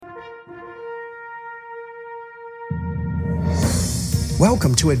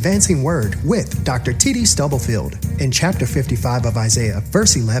Welcome to Advancing Word with Dr. T.D. Stubblefield. In chapter 55 of Isaiah,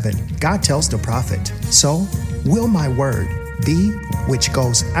 verse 11, God tells the prophet, "So will my word be which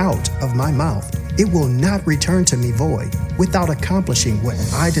goes out of my mouth. It will not return to me void, without accomplishing what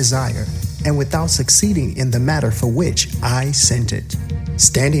I desire, and without succeeding in the matter for which I sent it."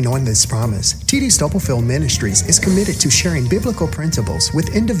 Standing on this promise, T.D. Stubblefield Ministries is committed to sharing biblical principles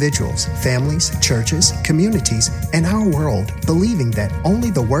with individuals, families, churches, communities, and our world, believing that only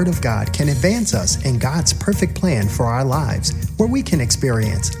the Word of God can advance us in God's perfect plan for our lives, where we can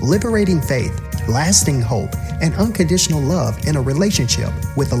experience liberating faith, lasting hope, and unconditional love in a relationship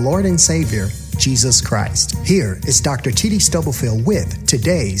with the Lord and Savior, Jesus Christ. Here is Dr. T.D. Stubblefield with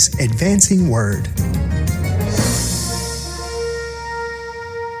today's Advancing Word.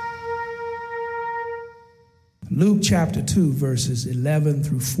 Luke chapter 2, verses 11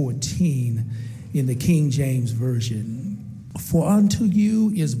 through 14 in the King James Version. "For unto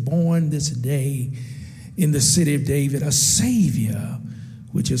you is born this day in the city of David a Savior,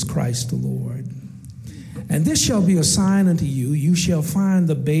 which is Christ the Lord. And this shall be a sign unto you, you shall find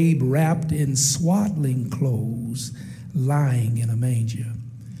the babe wrapped in swaddling clothes, lying in a manger."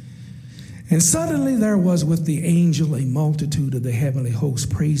 And suddenly there was with the angel a multitude of the heavenly host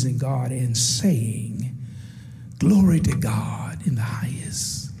praising God and saying, "Glory to God in the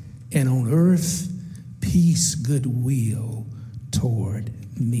highest, and on earth peace, goodwill toward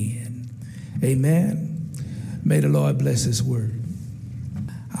men." Amen. May the Lord bless his word.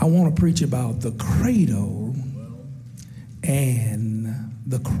 I want to preach about the cradle and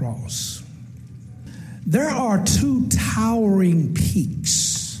the cross. There are two towering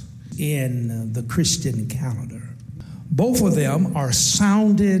peaks in the Christian calendar. Both of them are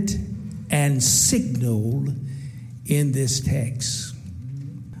sounded and signaled in this text.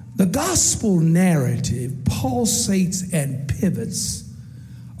 The gospel narrative pulsates and pivots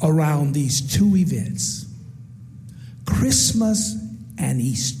around these two events, Christmas and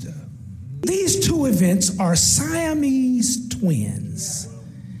Easter. These two events are Siamese twins,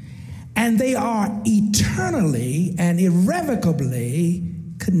 and they are eternally and irrevocably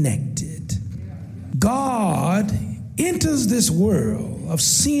connected. God enters this world of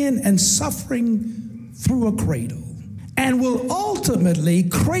sin and suffering through a cradle, and will ultimately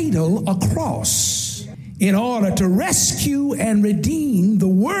cradle a cross in order to rescue and redeem the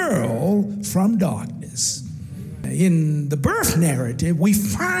world from darkness. In the birth narrative, we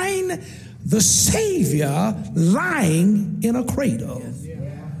find the Savior lying in a cradle.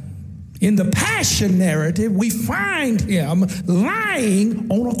 In the passion narrative, we find him lying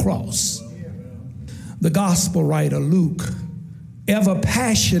on a cross. The gospel writer Luke, ever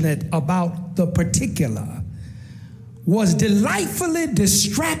passionate about the particular, was delightfully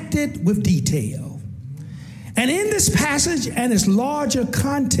distracted with detail. And in this passage and its larger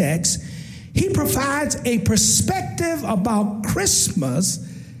context, he provides a perspective about Christmas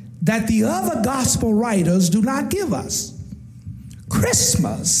that the other gospel writers do not give us.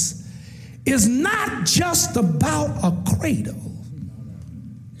 Christmas is not just about a cradle.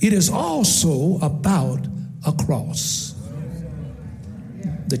 It is also about a cross.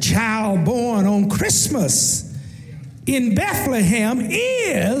 The child born on Christmas in Bethlehem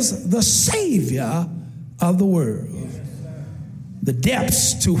is the Savior of the world. The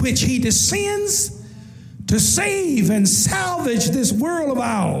depths to which he descends to save and salvage this world of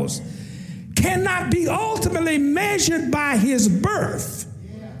ours cannot be ultimately measured by his birth,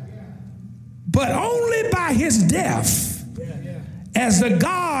 but only by his death as the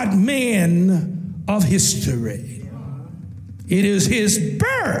God-man of history. It is his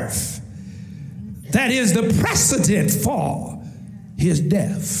birth that is the precedent for his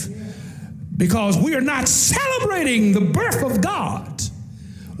death. Because we are not celebrating the birth of God.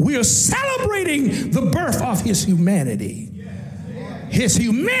 We are celebrating the birth of his humanity. His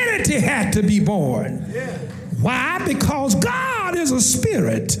humanity had to be born. Why? Because God is a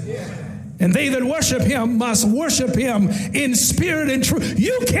spirit. And they that worship him must worship him in spirit and truth.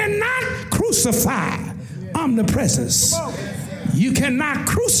 You cannot crucify omnipresence. You cannot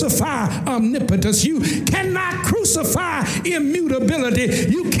crucify omnipotence. You cannot crucify immutability.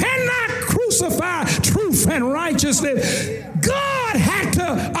 You cannot crucify truth and righteousness. God had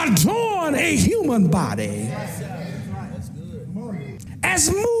to adorn a human body. As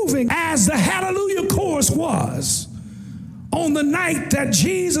moving as the Hallelujah chorus was, on the night that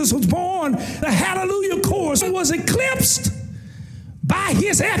Jesus was born, the Hallelujah chorus was eclipsed by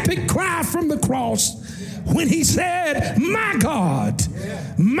his epic cry from the cross when he said, my God,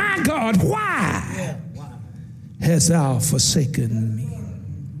 why hast thou forsaken me?"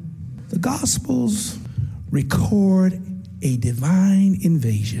 The Gospels record a divine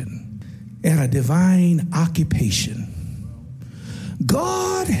invasion and a divine occupation.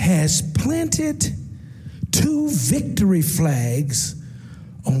 God has planted 2 victory flags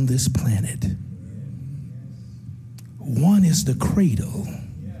on this planet. One is the cradle,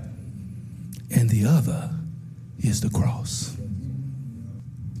 and the other is the cross.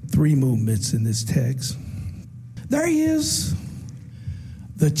 3 movements in this text. There is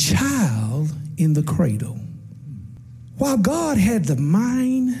the child in the cradle. While God had the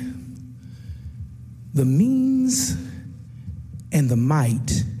mind, the means, and the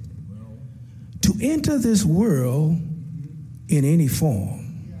might to enter this world in any form.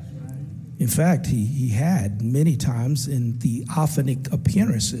 In fact, he had many times in theophanic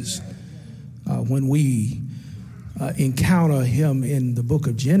appearances. When we encounter him in the book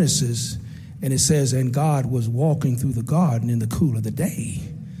of Genesis, and it says, and God was walking through the garden in the cool of the day.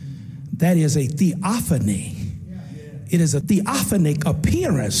 That is a theophany. It is a theophanic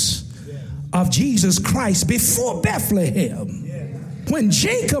appearance of Jesus Christ before Bethlehem. When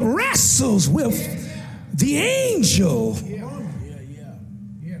Jacob wrestles with the angel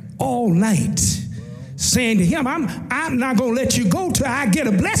all night, saying to him, I'm not going to let you go till I get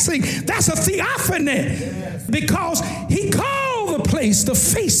a blessing. That's a theophany, because he called the place the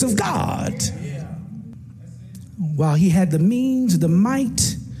face of God. While he had the means, the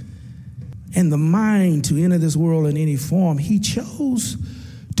might, and the mind to enter this world in any form, he chose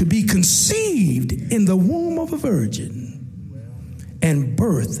to be conceived in the womb of a virgin and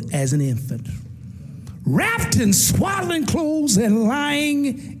birthed as an infant, wrapped in swaddling clothes and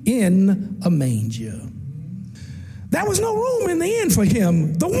lying in a manger. There was no room in the inn for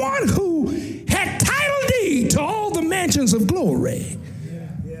him, the one who had title deed to all the mansions of glory.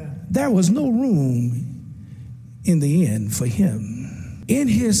 There was no room in the inn for him. In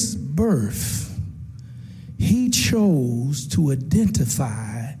his birth, he chose to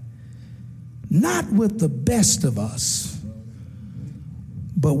identify not with the best of us,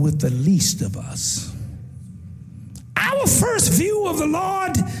 but with the least of us. Our first view of the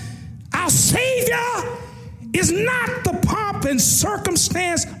Lord, our Savior, is not the pomp and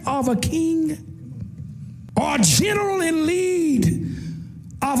circumstance of a king or a general in lead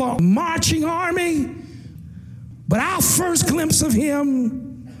of a marching army, but our first glimpse of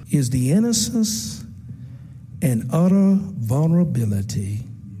him is the innocence and utter vulnerability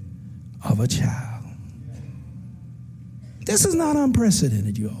of a child. This is not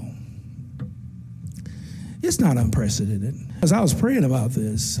unprecedented, y'all. It's not unprecedented. As I was praying about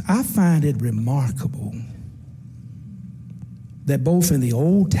this, I find it remarkable that both in the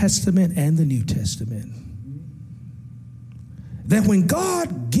Old Testament and the New Testament, that when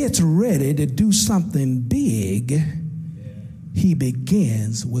God gets ready to do something big, he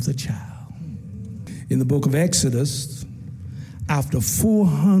begins with a child. In the book of Exodus, after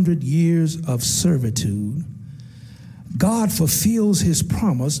 400 years of servitude, God fulfills his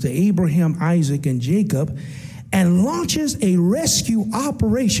promise to Abraham, Isaac, and Jacob and launches a rescue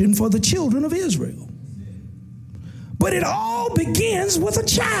operation for the children of Israel. But it all begins with a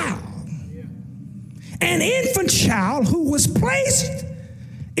child, an infant child who was placed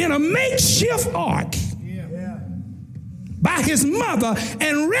in a makeshift ark by his mother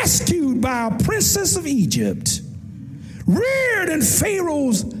and rescued by a princess of Egypt, reared in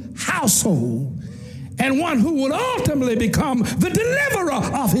Pharaoh's household, and one who would ultimately become the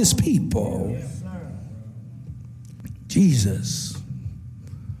deliverer of his people. Jesus,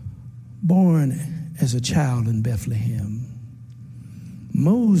 born as a child in Bethlehem.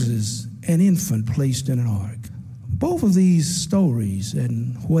 Moses, an infant placed in an ark. Both of these stories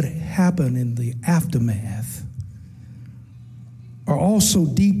and what happened in the aftermath are also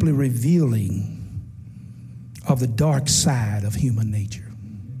deeply revealing of the dark side of human nature.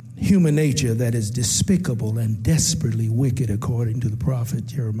 Human nature that is despicable and desperately wicked, according to the prophet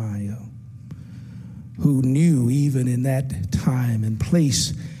Jeremiah, who knew even in that time and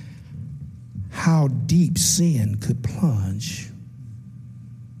place how deep sin could plunge,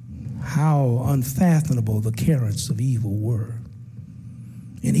 how unfathomable the currents of evil were.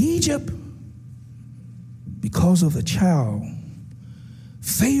 In Egypt, because of the child,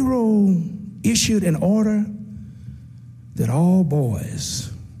 Pharaoh issued an order that all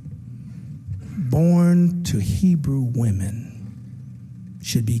boys born to Hebrew women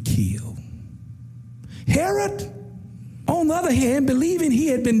should be killed. Herod, on the other hand, believing he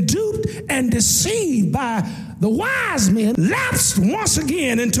had been duped and deceived by the wise men, lapsed once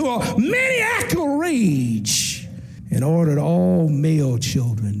again into a maniacal rage and ordered all male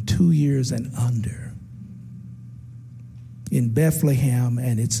children 2 years and under in Bethlehem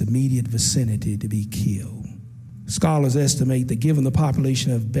and its immediate vicinity to be killed. Scholars estimate that given the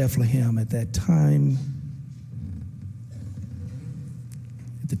population of Bethlehem at that time,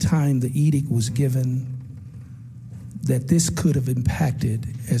 at the time the edict was given, that this could have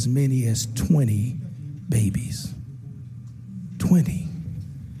impacted as many as 20 babies. 20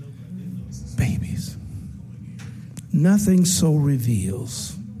 babies. Nothing so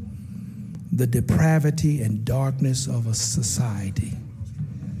reveals the depravity and darkness of a society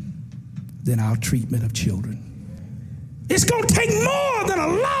than our treatment of children. It's going to take more than a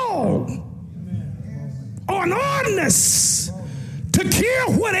law or an ordinance to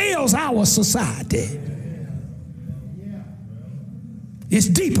cure what ails our society. It's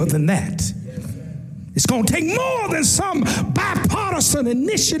deeper than that. It's going to take more than some bipartisan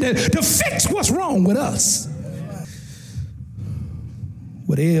initiative to fix what's wrong with us.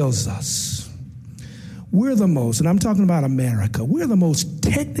 What ails us. We're the most, and I'm talking about America, we're the most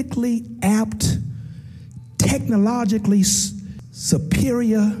technically apt, technologically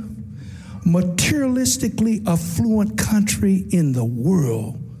superior, materialistically affluent country in the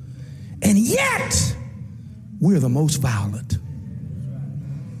world. And yet, we're the most violent.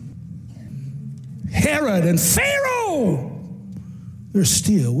 Herod and Pharaoh, they're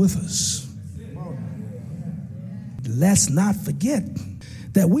still with us. Let's not forget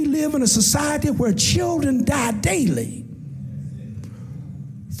that we live in a society where children die daily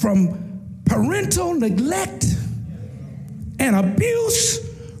from parental neglect and abuse,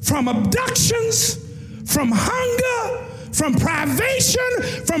 from abductions, from hunger, from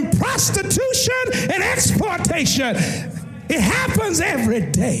privation, from prostitution and exploitation. It happens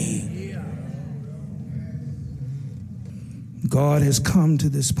every day. God has come to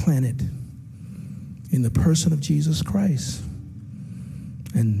this planet in the person of Jesus Christ.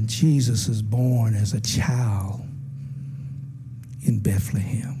 And Jesus is born as a child in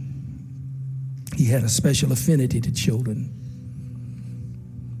Bethlehem. He had a special affinity to children.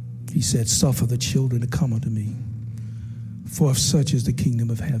 He said, "Suffer the children to come unto me, for of such is the kingdom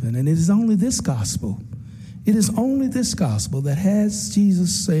of heaven." And it is only this gospel, that has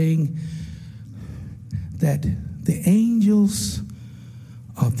Jesus saying that the angels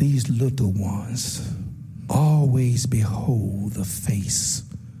of these little ones always behold the face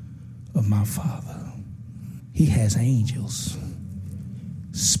of my Father. He has angels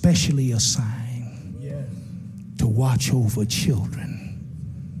specially assigned to watch over children,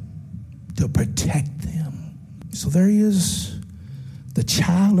 to protect them. So there is the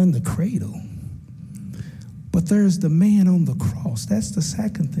child in the cradle, but there's the man on the cross. That's the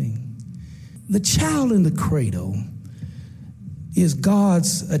second thing. The child in the cradle is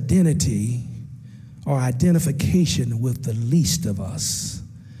God's identity or identification with the least of us.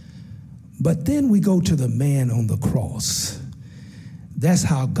 But then we go to the man on the cross. That's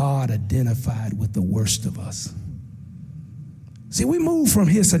how God identified with the worst of us. See, we move from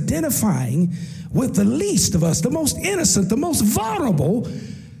his identifying with the least of us, the most innocent, the most vulnerable,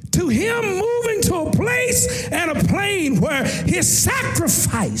 to him moving to a place and a plane where his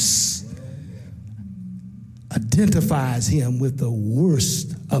sacrifice identifies him with the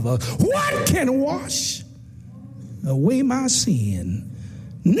worst of us. What can wash away my sin?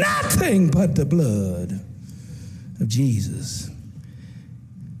 Nothing but the blood of Jesus.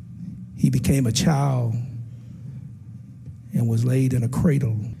 He became a child and was laid in a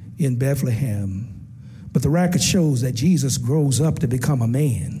cradle in Bethlehem. But the record shows that Jesus grows up to become a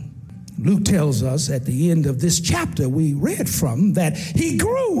man. Luke tells us at the end of this chapter we read from that he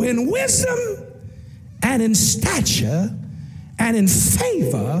grew in wisdom and in stature and in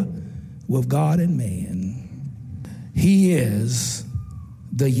favor with God and man. He is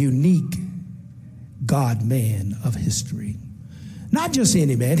the unique God-man of history. Not just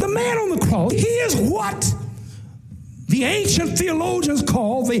any man. The man on the cross, he is what the ancient theologians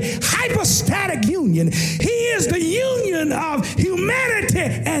call the hypostatic union. He is the union of humanity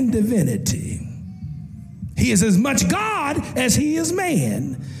and divinity. He is as much God as he is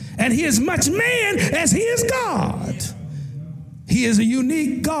man. And he is much man as he is God. He is a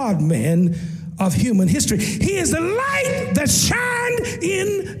unique God-man of human history. He is the light that shined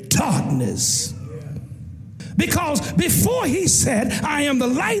in darkness. Because before he said, "I am the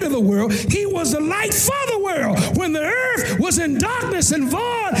light of the world," he was the light for the world. When the earth was in darkness and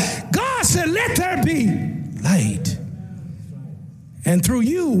void, God said, "Let there be light." And through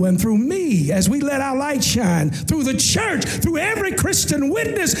you and through me, as we let our light shine, through the church, through every Christian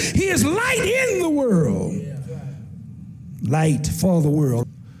witness, he is light in the world. Light for the world.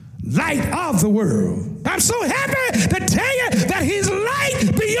 Light of the world. I'm so happy to tell you that he's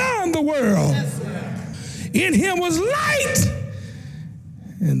light beyond the world. In him was light,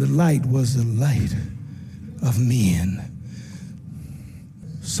 and the light was the light of men.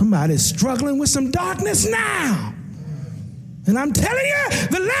 Somebody's struggling with some darkness now. And I'm telling you,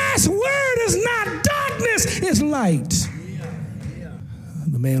 the last word is not darkness, it's light.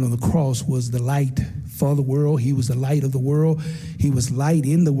 The man on the cross was the light for the world. He was the light of the world. He was light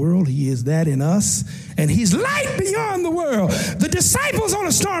in the world. He is that in us. And he's light beyond the world. The disciples on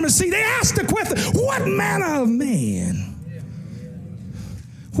the stormy sea, they asked the question, what manner of man?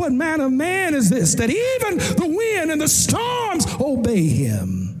 What manner of man is this, that even the wind and the storms obey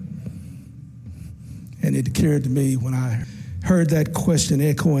him? And it occurred to me when I heard that question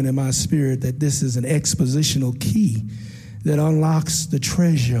echoing in my spirit that this is an expositional key that unlocks the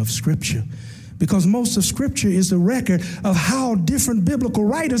treasure of Scripture. Because most of Scripture is the record of how different biblical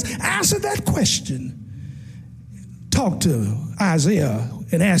writers answered that question. Talk to Isaiah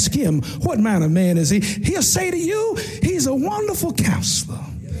and ask him, what manner of man is he? He'll say to you, he's a wonderful counselor.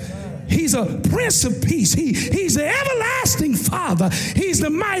 He's a Prince of Peace. He's the everlasting Father. He's the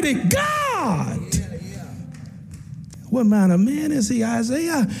mighty God. What manner of man is he,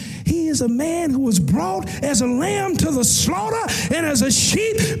 Isaiah? He is a man who was brought as a lamb to the slaughter, and as a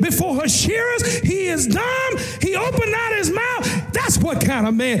sheep before her shearers. He is dumb. He opened not his mouth. That's what kind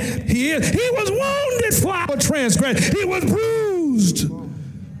of man he is. He was wounded for our transgression. He was bruised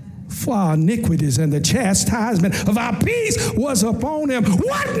for our iniquities, and the chastisement of our peace was upon him.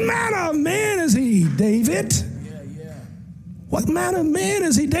 What manner of man is he, David? What manner of man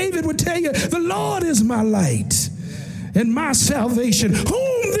is he? David would tell you, the Lord is my light and my salvation.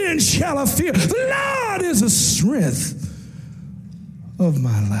 Whom then shall I fear? The Lord is the strength of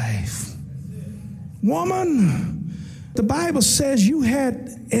my life. Woman, the Bible says you had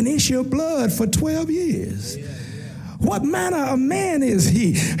an issue of blood for 12 years. What manner of man is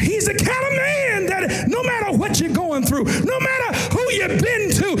he? He's the kind of man that no matter what you're going through, no matter who you've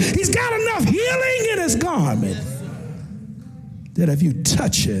been to, he's got enough healing in his garment that if you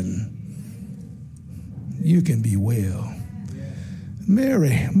touch him, you can be well.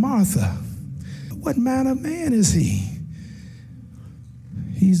 Mary, Martha, what manner of man is he?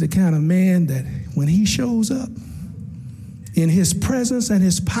 He's the kind of man that when he shows up in his presence and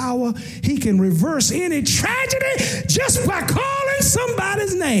his power, he can reverse any tragedy just by calling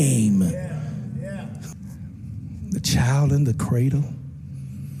somebody's name. The child in the cradle,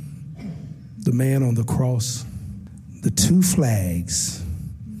 the man on the cross, the two flags,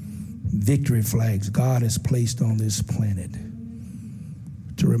 victory flags God has placed on this planet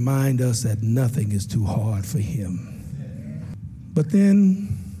to remind us that nothing is too hard for him. But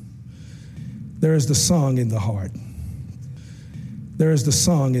then there is the song in the heart. There is the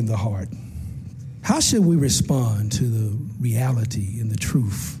song in the heart. How should we respond to the reality and the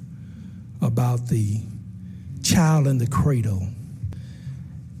truth about the child in the cradle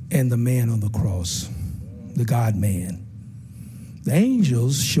and the man on the cross, the God-man? The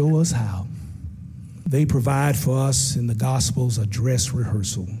angels show us how. They provide for us in the Gospels a dress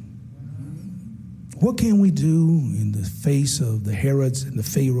rehearsal. What can we do in the face of the Herods and the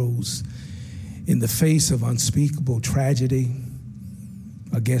Pharaohs, in the face of unspeakable tragedy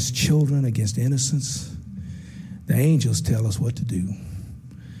against children, against innocence? The angels tell us what to do.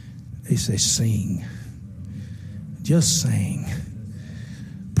 They say, sing. Just sing.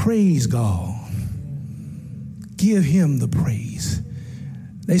 Praise God. Give him the praise.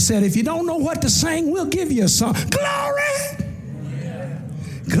 They said, if you don't know what to sing, we'll give you a song. Glory!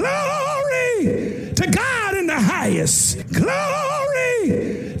 Glory to God in the highest.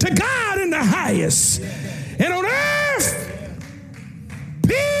 Glory to God in the highest. And on earth,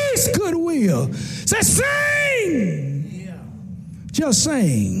 peace, goodwill. Say, sing! Just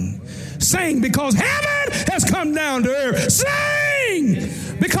sing. Sing because heaven has come down to earth.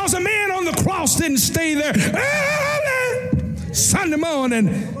 Sing! Because a man on the cross didn't stay there. Early Sunday morning,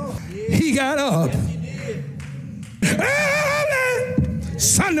 he got up. Early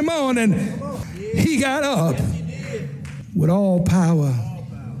Sunday morning, he got up with all power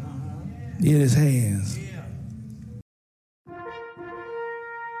in his hands.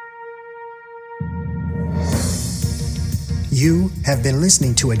 You have been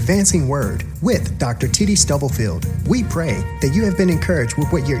listening to Advancing Word with Dr. T.D. Stubblefield. We pray that you have been encouraged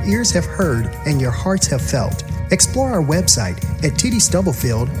with what your ears have heard and your hearts have felt. Explore our website at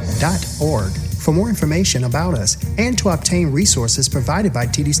tdstubblefield.org for more information about us and to obtain resources provided by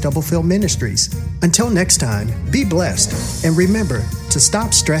T.D. Stubblefield Ministries. Until next time, be blessed and remember to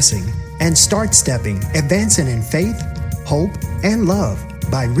stop stressing and start stepping, advancing in faith, hope, and love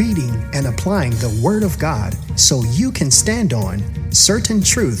by reading and applying the Word of God so you can stand on certain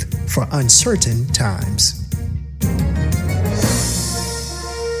truth for uncertain times.